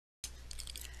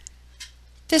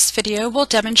This video will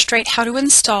demonstrate how to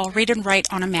install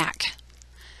Read&Write on a Mac.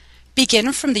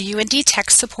 Begin from the UND Tech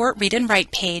Support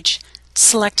Read&Write page,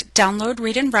 select Download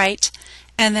Read&Write,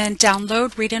 and then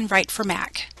Download Read&Write for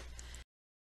Mac.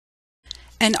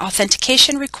 An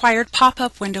Authentication Required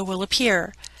pop-up window will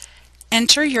appear.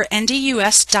 Enter your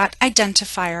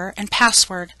ndus.identifier and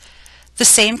password, the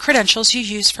same credentials you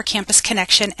use for Campus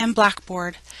Connection and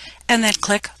Blackboard, and then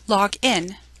click Log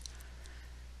In.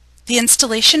 The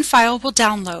installation file will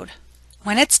download.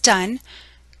 When it's done,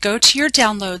 go to your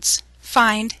Downloads,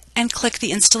 find, and click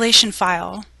the installation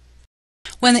file.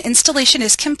 When the installation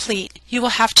is complete, you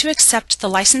will have to accept the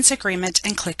license agreement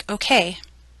and click OK.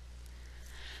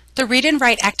 The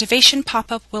Read&Write activation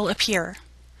pop-up will appear.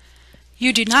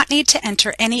 You do not need to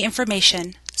enter any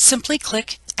information. Simply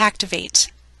click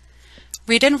Activate.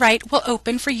 Read&Write will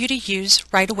open for you to use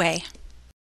right away.